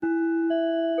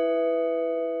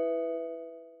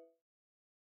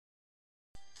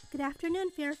Good afternoon,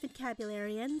 fair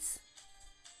vocabularians.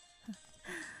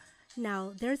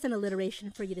 Now, there's an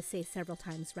alliteration for you to say several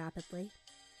times rapidly.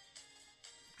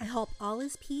 I hope all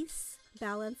is peace,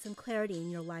 balance, and clarity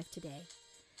in your life today.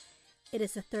 It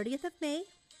is the 30th of May.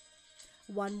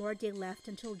 One more day left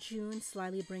until June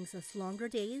slyly brings us longer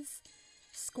days,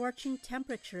 scorching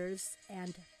temperatures,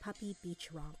 and puppy beach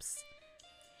romps.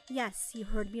 Yes, you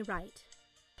heard me right.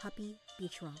 Puppy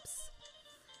beach romps.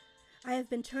 I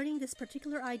have been turning this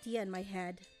particular idea in my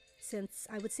head since,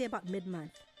 I would say, about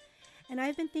mid-month. And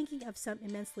I've been thinking of some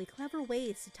immensely clever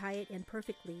ways to tie it in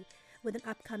perfectly with an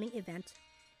upcoming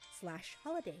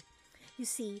event/holiday. You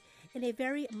see, in a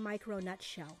very micro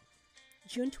nutshell,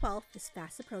 June 12th is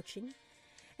fast approaching,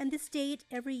 and this date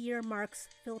every year marks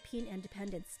Philippine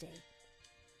Independence Day.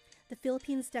 The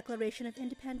Philippines' declaration of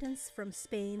independence from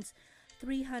Spain's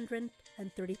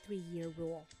 333-year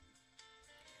rule.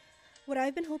 What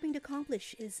I've been hoping to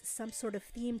accomplish is some sort of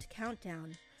themed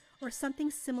countdown or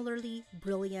something similarly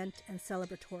brilliant and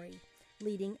celebratory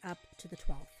leading up to the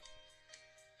 12th.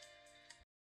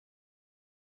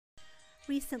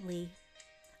 Recently,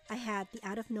 I had the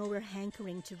out-of-nowhere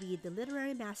hankering to read the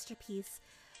literary masterpiece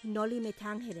Noli Me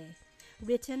Tangere,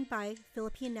 written by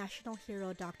Philippine national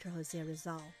hero Dr. Jose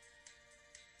Rizal.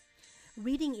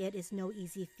 Reading it is no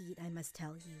easy feat, I must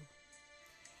tell you.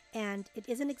 And it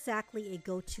isn't exactly a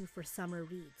go-to for summer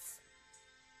reads.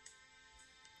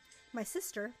 My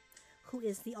sister, who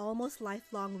is the almost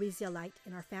lifelong Rizalite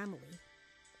in our family,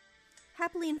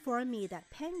 happily informed me that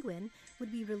Penguin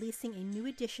would be releasing a new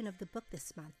edition of the book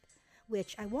this month,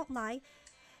 which, I won't lie,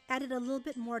 added a little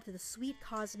bit more to the sweet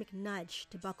cosmic nudge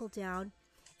to buckle down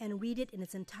and read it in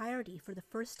its entirety for the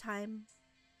first time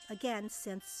again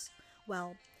since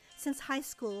high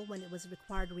school when it was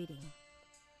required reading.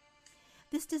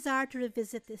 This desire to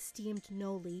revisit the esteemed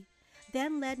Noli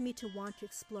then led me to want to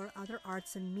explore other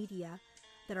arts and media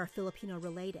that are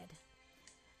Filipino-related.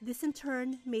 This in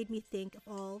turn made me think of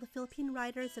all the Philippine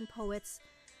writers and poets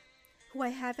who I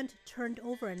haven't turned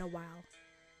over in a while,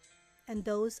 and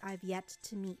those I've yet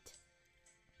to meet.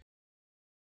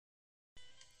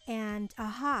 And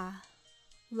aha,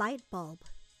 light bulb.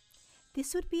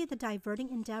 This would be the diverting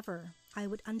endeavor I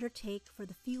would undertake for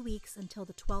the few weeks until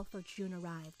the 12th of June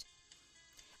arrived.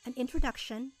 An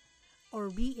introduction, or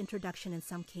reintroduction in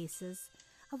some cases,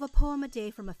 of a poem a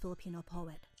day from a Filipino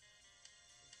poet.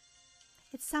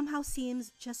 It somehow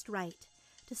seems just right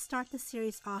to start the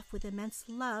series off with immense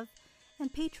love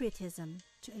and patriotism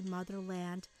to a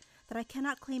motherland that I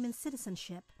cannot claim in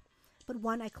citizenship, but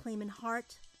one I claim in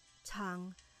heart,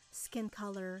 tongue, skin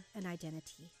color, and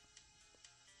identity.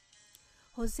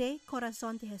 Jose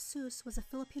Corazon de Jesus was a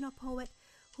Filipino poet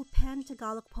who penned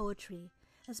Tagalog poetry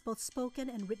as both spoken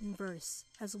and written verse,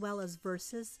 as well as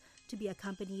verses to be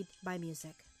accompanied by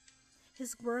music.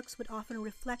 His works would often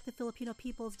reflect the Filipino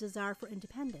people's desire for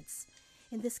independence,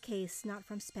 in this case not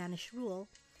from Spanish rule,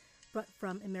 but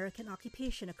from American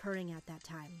occupation occurring at that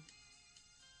time.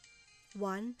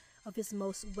 One of his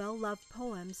most well-loved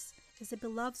poems is a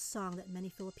beloved song that many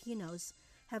Filipinos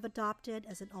have adopted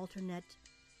as an alternate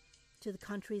to the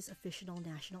country's official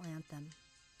national anthem.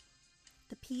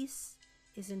 The piece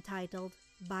is entitled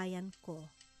Bayan Ko.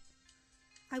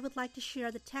 I would like to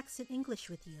share the text in English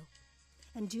with you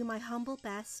and do my humble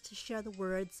best to share the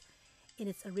words in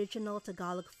its original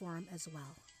Tagalog form as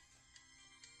well.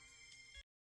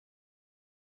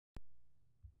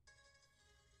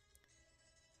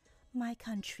 My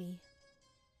country,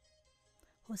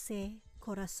 Jose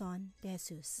Corazon de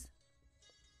Jesus.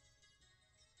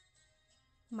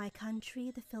 My country,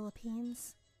 the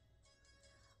Philippines,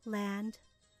 land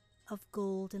of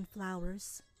gold and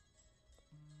flowers.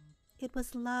 It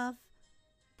was love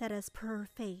that, as per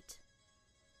fate,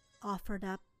 offered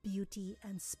up beauty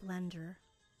and splendor.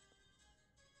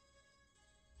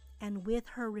 And with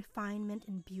her refinement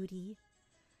and beauty,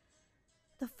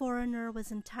 the foreigner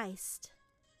was enticed.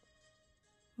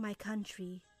 My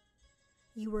country,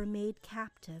 you were made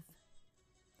captive,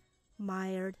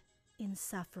 mired in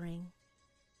suffering.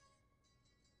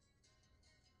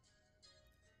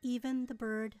 Even the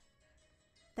bird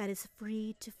that is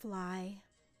free to fly,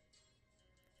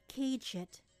 cage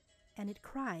it and it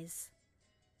cries.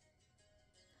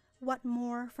 What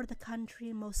more for the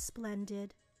country most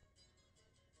splendid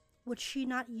would she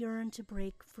not yearn to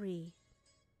break free?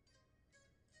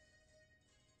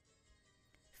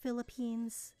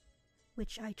 Philippines,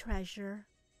 which I treasure,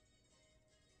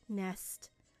 nest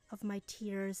of my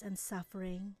tears and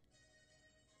suffering,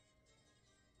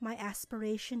 my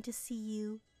aspiration to see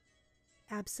you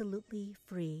absolutely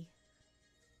free.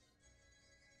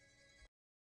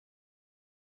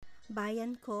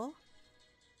 Bayan Ko,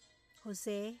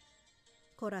 Jose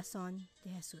Corazon de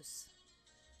Jesus.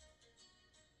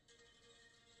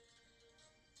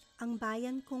 Ang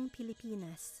bayan kong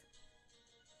Pilipinas,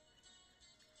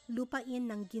 lupain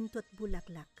ng ginto't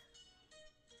bulaklak.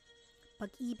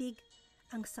 Pag-ibig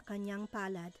ang sa kanyang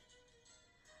palad,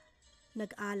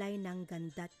 nag-alay ng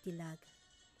ganda't dilag.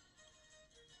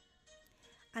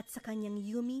 At sa kanyang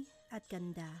yumi at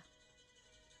ganda,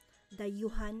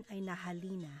 dayuhan ay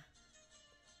nahalina.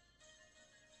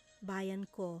 Bayan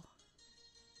ko,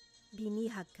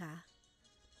 binihag ka,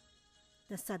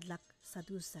 nasadlak sa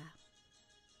dusa.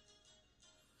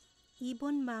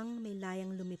 Ibon mang may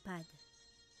layang lumipad,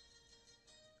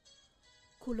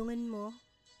 kulungan mo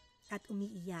at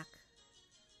umiiyak.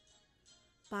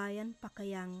 Bayan pa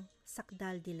kayang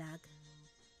sakdal dilag,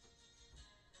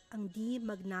 ang di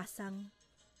magnasang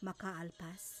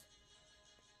makaalpas.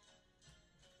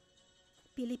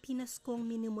 Pilipinas kong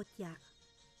minumutyak,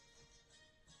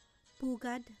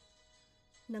 pugad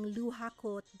ng luha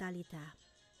ko't dalita,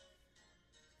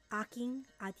 aking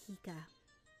adhika,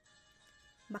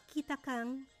 makita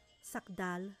kang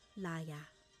sakdal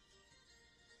laya.